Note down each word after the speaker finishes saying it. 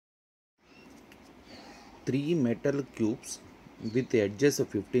3 metal cubes with edges of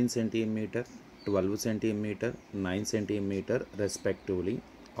 15 centimeter, 12 centimeter, 9 centimeter respectively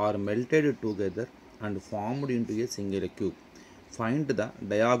are melted together and formed into a single cube. Find the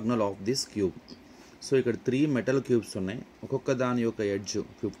diagonal of this cube. So ఇక్కడ 3 metal cubes ఉన్నాయి. ఒక్కొక్క దాని యొక్క edge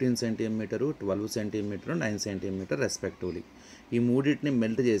 15 centimetre, 12 centimetre, 9 centimetre respectively. ఈ మూడింటిని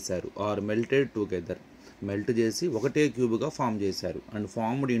melt చేశారు are melted together. Melt చేసి ఒకటే క్యూబ్గా ఫామ్ చేశారు and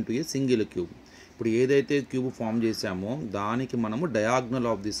formed into a single cube. ఇప్పుడు ఏదైతే క్యూబ్ ఫామ్ చేసామో దానికి మనము డయాగ్నల్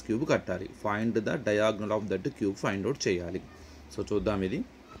ఆఫ్ దిస్ క్యూబ్ కట్టాలి. Find the diagonal of that cube find out చేయాలి. సో చూద్దాం ఇది.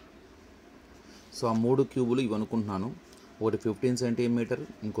 సో ఆ 3 క్యూబులు ఇవి అనుకుంటున్నాను. ఒకటి 15 సెంటీమీటర్,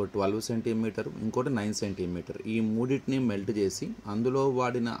 ఇంకోటి 12 సెంటీమీటర్, ఇంకోటి 9 సెంటీమీటర్. ఈ మూడింటిని మెల్ట్ చేసి అందులో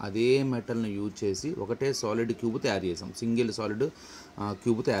వాడిన అదే మెటల్ని యూజ్ చేసి ఒకటే సాలిడ్ క్యూబ్ తయారు చేసాం. సింగిల్ సాలిడ్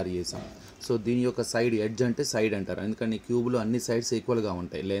క్యూబ్ తయారు చేసాం. సో దీని యొక్క సైడ్ ఎడ్జ్ అంటే సైడ్ అంటారు, ఎందుకంటే క్యూబ్లో అన్ని సైడ్స్ ఈక్వల్గా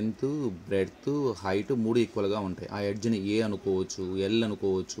ఉంటాయి. లెంత్, బ్రెడ్త్, హైట్ 3 ఈక్వల్గా ఉంటాయి. ఆ ఎడ్జ్ని ఏ అనుకోవచ్చు, ఎల్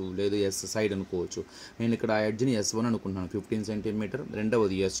అనుకోవచ్చు, లేదా ఎస్ సైడ్ అనుకోవచ్చు. నేను ఇక్కడ ఆ ఎడ్జ్ని S1 అనుకుంటున్నాను, 15 సెంటీమీటర్.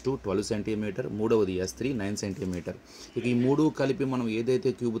 రెండవది S2 12 సెంటీమీటర్. మూడవది S3 9 సెంటీమీటర్. ఇక ఈ 3 కలిపి మనం ఏదైతే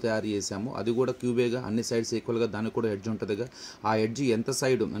క్యూబ్ తయారు చేసామో అది కూడా క్యూబేగా, అన్ని సైడ్స్ ఈక్వల్గా, దానికి కూడా ఎడ్జ్ ఉంటుందిగా. ఆ ఎడ్జ్ ఎంత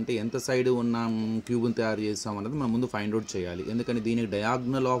సైడ్ ఉన్న క్యూబ్ని తయారు చేసాం అన్నది మనం ముందు ఫైండ్ అవుట్ చేయాలి. ఎందుకంటే దీనికి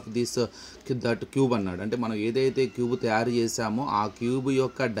diagonal of this that cube అన్నాడు. అంటే మనం ఏదైతే క్యూబ్ తయారు చేసామో ఆ క్యూబ్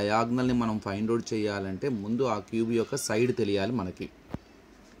యొక్క డయాగ్నల్ని మనం ఫైండ్ అవుట్ చేయాలంటే ముందు ఆ క్యూబ్ యొక్క సైడ్ తెలియాలి మనకి.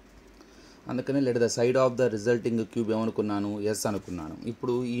 అందుకని let the side of the resulting cube ఏమనుకున్నాను, yes అనుకున్నాను.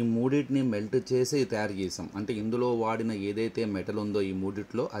 ఇప్పుడు ఈ మూడింటిని మెల్ట్ చేసి తయారు చేసాం. అంటే ఇందులో వాడిన ఏదైతే మెటల్ ఉందో ఈ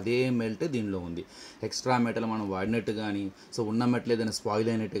మూడిట్లో అదే మెల్ట్ దీనిలో ఉంది. ఎక్స్ట్రా మెటల్ మనం వాడినట్టు కానీ, సో ఉన్న మెటల్ ఏదైనా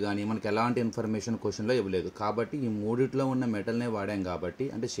స్పాయిల్ అయినట్టు కానీ మనకి ఎలాంటి ఇన్ఫర్మేషన్ క్వశ్చన్లో ఇవ్వలేదు. కాబట్టి ఈ మూడిట్లో ఉన్న మెటల్నే వాడాం కాబట్టి,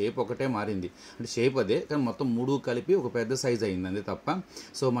 అంటే షేప్ ఒకటే మారింది, అంటే షేప్ అదే కానీ మొత్తం 3 కలిపి ఒక పెద్ద సైజ్ అయింది అంతే తప్ప.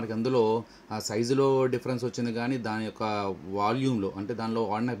 సో మనకి అందులో ఆ సైజులో డిఫరెన్స్ వచ్చింది కానీ దాని యొక్క వాల్యూమ్లో, అంటే దానిలో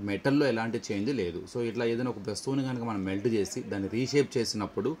వాడిన మెటల్లో ఎలాంటి చేంజ్ లేదు. సో ఇట్లా ఏదైనా ఒక వస్తువుని కనుక మనం మెల్ట్ చేసి దాన్ని రీషేప్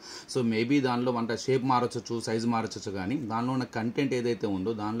చేసినప్పుడు సో మేబీ దానిలో అంటే షేప్ మారచ్చు, సైజ్ మారచ్చు, కానీ దానిలో ఉన్న కంటెంట్ ఏదైతే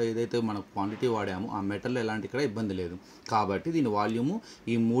ఉందో, దానిలో ఏదైతే మనం క్వాంటిటీ వాడామో ఆ మెటల్లో ఎలాంటి ఇక్కడ ఇబ్బంది లేదు. కాబట్టి దీని వాల్యూము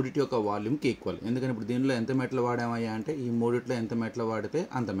ఈ మూడిటి యొక్క వాల్యూమ్కి ఈక్వల్. ఎందుకంటే ఇప్పుడు దీనిలో ఎంత మెటల్ వాడామయ్యా అంటే ఈ మూడిట్లో ఎంత మెటల్ వాడితే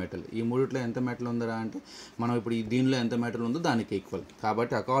అంత మెటల్, ఈ మూడిట్లో ఎంత మెటల్ ఉందా అంటే మనం ఇప్పుడు దీనిలో ఎంత మెటల్ ఉందో దానికి ఈక్వల్.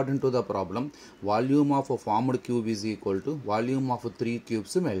 కాబట్టి according to the problem volume of formed cube is equal to volume of 3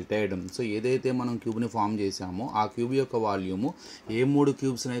 cubes melted. So ఏదైతే మనం క్యూబ్ని ఫామ్ చేసామో ఆ క్యూబ్ యొక్క వాల్యూము ఏ 3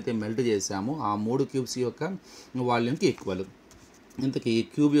 క్యూబ్స్ని అయితే మెల్ట్ చేసామో ఆ 3 క్యూబ్స్ యొక్క వాల్యూమ్కి ఈక్వల్. ఇంతకీ ఈ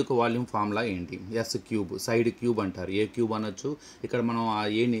క్యూబ్ యొక్క వాల్యూమ్ ఫార్ములా ఏంటి? ఎస్ క్యూబ్, సైడ్ క్యూబ్ అంటారు, ఏ క్యూబ్ అనొచ్చు. ఇక్కడ మనం ఆ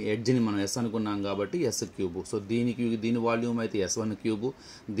ఎడ్జ్ని మనం ఎస్ అనుకున్నాం కాబట్టి ఎస్ క్యూబ్. సో దీని వాల్యూమ్ అయితే S1 క్యూబ్,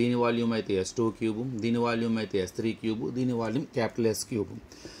 దీని వాల్యూమ్ అయితే S2 క్యూబ్, దీని వాల్యూమ్ అయితే S3 క్యూబ్, దీని volume capital S cube.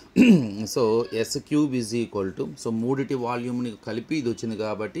 So yes cube is equal to, so మూడిటి వాల్యూమ్ని కలిపి ఇది వచ్చింది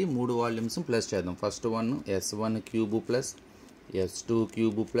కాబట్టి 3 వాల్యూమ్స్ ప్లస్ చేద్దాం. First one S1 cube plus S2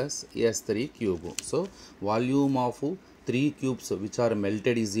 cube plus S3 cube. So volume of 3 cubes which are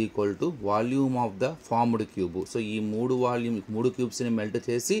melted is equal to volume of the formed cube. So ఈ 3 క్యూబ్స్ని melt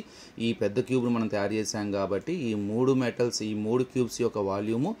చేసి ఈ పెద్ద క్యూబ్ని మనం తయారు చేసాం కాబట్టి ఈ 3 మెటల్స్, ఈ 3 క్యూబ్స్ యొక్క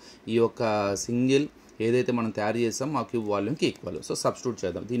వాల్యూము ఈ యొక్క సింగిల్ ఏదైతే మనం తయారు చేసామో ఆ క్యూబ్ వాల్యూమ్కి ఈక్వల్. సో సబ్స్టిట్యూట్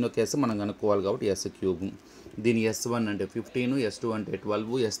చేద్దాం. దీని యొక్క ఎస్ మనం కనుక్కోవాలి కాబట్టి ఎస్ క్యూబ్. దీని S1 అంటే 15, S2 అంటే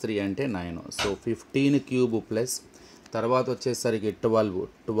 12, S3 అంటే 9. సో 15 క్యూబ్ ప్లస్ తర్వాత వచ్చేసరికి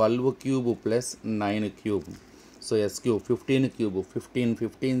 12 cube plus 9 cube. So yes cube 15 cube,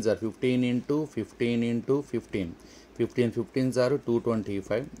 15 jar 15 into 15 into 15 jar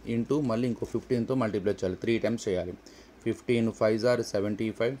 225 into మళ్ళీ ఇంకో 15తో మల్టిప్లై చేయాలి, 3 టైమ్స్ చేయాలి. 15 5 jar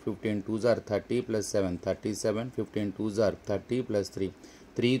 75, 15 2 jar 30 plus 7 37, 15 2 jar 30 plus 3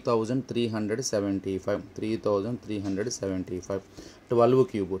 3375, 3375. 12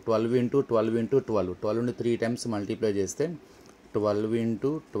 cube, 12 into 12 into 12, 12ని 3 times multiply చేస్తే 12 ఇంటూ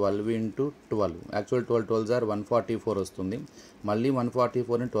 12 ఇంటూ 12, యాక్చువల్ 12 జార్ 144 వస్తుంది. మళ్ళీ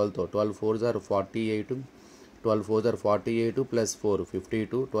 144ని 12తో, 12 4 jar 48, 12 4 jar 48 plus 4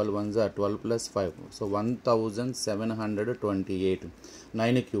 52, 12 1 jar 12 plus 5, so 1728.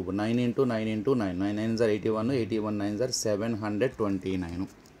 9 cube, 9 into 9 into 9, 9 9 jar 81, 81 9 jar 729.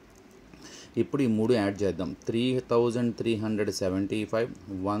 ఇప్పుడు ఈ 3 add చేద్దాం. 3375,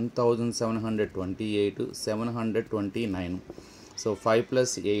 1728, 729. So 5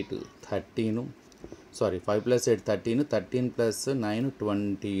 plus 8 13, 5 plus 8 13, 13 plus 9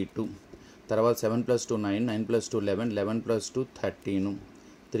 22. తర్వాత 7 plus 2 9, 9 plus 2 11, 11 plus 2 13,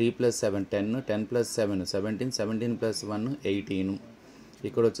 3 plus 7 10, 10 plus 7 17, 17 plus 1 18.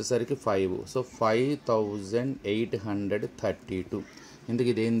 ఇక్కడ వచ్చేసరికి 5. So 5832. ఇందుకు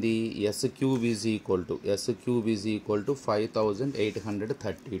ఇదేంది yes cube is equal to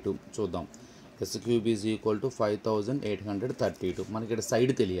 5832 చూద్దాం. Yes cube is equal to 5832. మనకి ఇక్కడ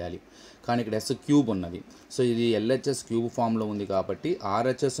సైడ్ తెలియాలి, కానీ ఇక్కడ ఎస్ క్యూబ్ ఉన్నది. సో ఇది ఎల్హెచ్ఎస్ క్యూబ్ ఫామ్లో ఉంది కాబట్టి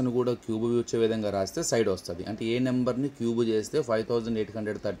ఆర్హెచ్ఎస్ను కూడా క్యూబ్ వచ్చే విధంగా రాస్తే సైడ్ వస్తుంది. అంటే ఏ నెంబర్ని క్యూబ్ చేస్తే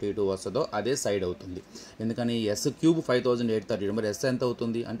 5832 వస్తుందో అదే సైడ్ అవుతుంది. ఎందుకని ఎస్ క్యూబ్ 5832, మరి ఎస్ ఎంత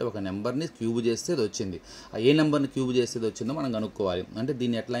అవుతుంది అంటే ఒక నెంబర్ని క్యూబ్ చేస్తే అది వచ్చింది. ఏ నెంబర్ని క్యూబ్ చేస్తే అది వచ్చిందో మనం కనుక్కోవాలి. అంటే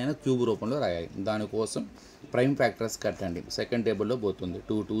దీన్ని ఎట్లయినా క్యూబ్ రూపంలో రాయాలి. దానికోసం ప్రైమ్ ఫ్యాక్టర్స్ కట్టండి. సెకండ్ టేబుల్లో పోతుంది.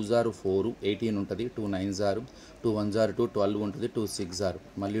 2 2s are 4, 18 ఉంటుంది. 2 9s are 2 1s are 2, 12 ఉంటుంది. 2 6s are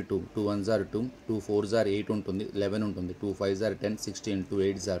మళ్ళీ 2 2 1s are 2, 2 4s are 8 ఉంటుంది, 11 ఉంటుంది. 2 5s are 10, 16, 2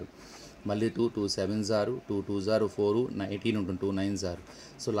 8s are మళ్ళీ 2 2 7s are 2 2s are 4, 18 ఉంటుంది. 2 9s are.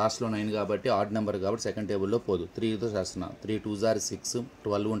 సో లాస్ట్లో 9 కాబట్టి ఆడ్ నెంబర్ కాబట్టి సెకండ్ టేబుల్లో పోదు. 3తో చేస్తున్నా. 3 2s are 6,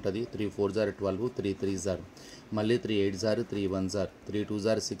 12 ఉంటుంది. 3 4s are 12, 3 3s are మళ్ళీ 3 8s are 3 1s are 3 2s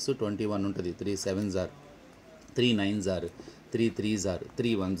are 6, 21 ఉంటుంది. 3 7s are 3 9s are 3 3s are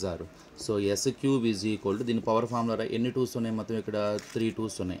 3 1s are. So yes cube is equal to దీని పవర్ ఫార్ములా ఎన్ని 2s ఉన్నాయి మొత్తం ఇక్కడ 3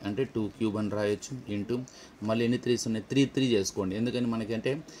 2s ఉన్నాయి. అంటే 2 క్యూబ్ అని రాయొచ్చు ఇంటూ మళ్ళీ ఎన్ని 3s ఉన్నాయి 3 3 చేసుకోండి. ఎందుకని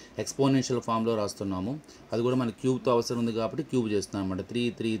మనకంటే ఎక్స్పోనెన్షియల్ ఫామ్లో రాస్తున్నాము, అది కూడా మనకి క్యూబ్తో అవసరం ఉంది కాబట్టి క్యూబ్ చేస్తున్నాం అన్నమాట. 3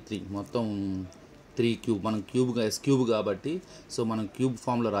 3 3 మొత్తం 3 క్యూబ్, మనం క్యూబ్గా ఎస్ క్యూబ్ కాబట్టి సో మనం క్యూబ్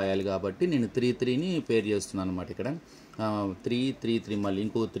ఫామ్లో రాయాలి కాబట్టి నేను 3 3ని పేర్ చేస్తున్నాను అనమాట. ఇక్కడ 3 3 3 మళ్ళీ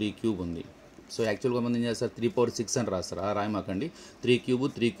ఇంకో 3 క్యూబ్ ఉంది. సో యాక్చువల్గా మంది ఏం చేస్తారు 3/6 అని రాస్తారు. రాయమాకండి, 3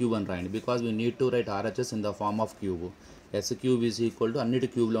 క్యూబ్ అని రాయండి. Because we need to right RHS in the form of cube. Yes cube is equal to అన్నిటి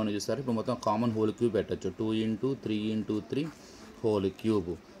క్యూబ్లోనే చూస్తారు. ఇప్పుడు మొత్తం కామన్ హోల్ క్యూబ్ పెట్టచ్చు. 2 × 3 × 3 whole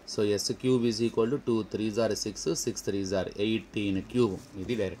cube. So yes cube is equal to 2 3s are 6, 6 3s are 18 cube.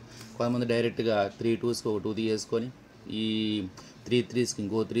 ఇది direct. కొంతమంది డైరెక్ట్గా 3 2స్కి ఒక 2 తీసుకొని, ఈ 3 3స్కి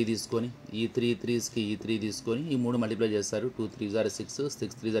ఇంకో 3 తీసుకొని, ఈ 3 3స్కి ఈ 3 తీసుకొని ఈ 3 మల్టిప్లై చేస్తారు. 2 3s are 6,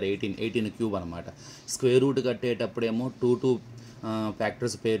 6 3s are 18 cube అనమాట. స్క్వేర్ రూట్ కట్టేటప్పుడేమో 2 2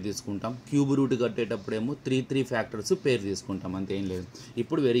 ఫ్యాక్టర్స్ పేరు తీసుకుంటాం. క్యూబ్ రూట్ కట్టేటప్పుడేమో 3 3 ఫ్యాక్టర్స్ పేరు తీసుకుంటాం. అంతేం లేదు.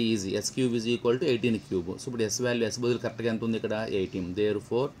 ఇప్పుడు very easy. Yes cube is equal to 18 cube. So ఇప్పుడు ఎస్ వాల్యూ ఎస్ బదులు కరెక్ట్గా ఎంత ఉంది ఇక్కడ 18. There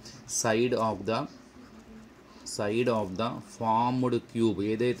four side of the formed cube,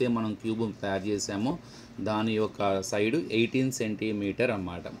 ఏదైతే మనం క్యూబ్ తయారు చేసామో దాని యొక్క సైడ్ 18 సెంటీమీటర్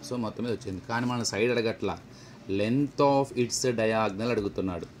అన్నమాట. సో మొత్తం మీద వచ్చింది. కానీ మన side అడగట్లా, length of it's diagonal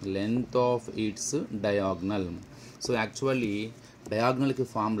అడుగుతున్నాడు. Length of it's diagonal. So actually డయాగ్నల్కి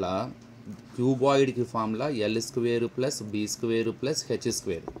formula, క్యూబాయిడ్కి formula L² + B² +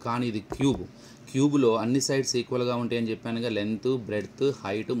 H². కానీ ఇది క్యూబ్లో అన్ని సైడ్స్ ఈక్వల్గా ఉంటాయని చెప్పానుగా. లెంత్ బ్రెడ్త్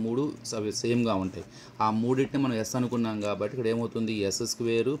హైట్ 3 సేమ్గా ఉంటాయి. ఆ మూడింటిని మనం ఎస్ అనుకున్నాం కాబట్టి ఇక్కడ ఏమవుతుంది S²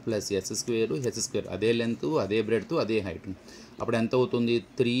 + S² H². అదే లెంత్ అదే బ్రెడ్త్ అదే హైట్. అప్పుడు ఎంత అవుతుంది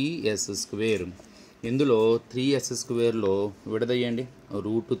 3s². ఇందులో 3s²లో విడదయ్యండి.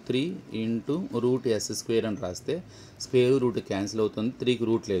 √3 × √s² అని రాస్తే స్క్వేర్ రూట్ క్యాన్సిల్ అవుతుంది. 3కి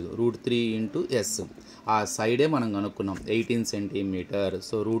రూట్ లేదు. √3 × s. ఆ సైడే మనం కనుక్కున్నాం 18 centimetre.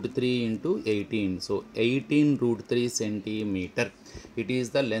 So √3 × 18. So 18√3 centimetre. It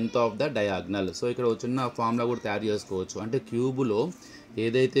is the length of the diagonal. So ఇక్కడ చిన్న ఫార్ములా కూడా తయారు చేసుకోవచ్చు. అంటే క్యూబ్లో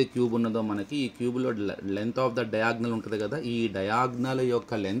ఏదైతే క్యూబ్ ఉన్నదో మనకి ఈ క్యూబ్లో లెంత్ ఆఫ్ ద డయాగ్నల్ ఉంటుంది కదా, ఈ డయాగ్నల్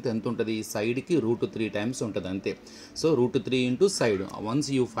యొక్క లెంత్ ఎంత ఉంటుంది, సైడ్కి √3 టైమ్స్ ఉంటుంది అంతే. So √3 × side. Once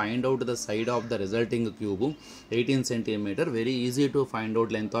you find out the side of the resulting cube 18 centimetre, very easy to find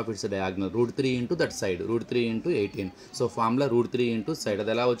out length of it's diagonal. √3 × that side, √3 × 18. So formula √3 × side.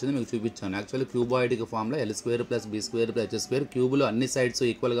 అది ఎలా వచ్చిందో మీకు చూపించాను. Actually క్యూబాయిడ్కి formula L² + B² + H². క్యూబ్లో అన్ని sides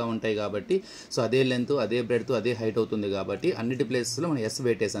ఈక్వల్గా ఉంటాయి కాబట్టి so అదే లెంత్ అదే బ్రెడ్త్ అదే హైట్ అవుతుంది కాబట్టి అన్నిటి ప్లేసెస్లో మనం S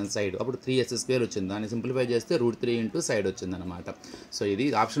పెట్టేసాను సైడ్. అప్పుడు 3s² వచ్చింది. దాన్ని సింప్లిఫై చేస్తే √3 × సైడ్ వచ్చింది అనమాట. సో ఇది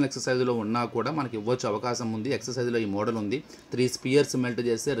ఆప్షనల్ ఎక్సర్సైజ్లో ఉన్నా కూడా మనకి ఇవ్వచ్చు అవకాశం ఉంది. ఎక్సర్సైజ్లో ఈ మోడల్ ఉంది. 3 స్పియర్స్ మెల్ట్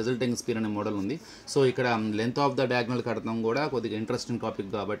చేస్తే రిజల్టింగ్ స్పియర్ అనే మోడల్ ఉంది. సో ఇక్కడ లెంత్ ఆఫ్ ద డయాగ్నల్ కడతాం కూడా కొద్దిగా ఇంట్రెస్టింగ్ టాపిక్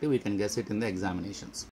కాబట్టి we can guess it in the examinations.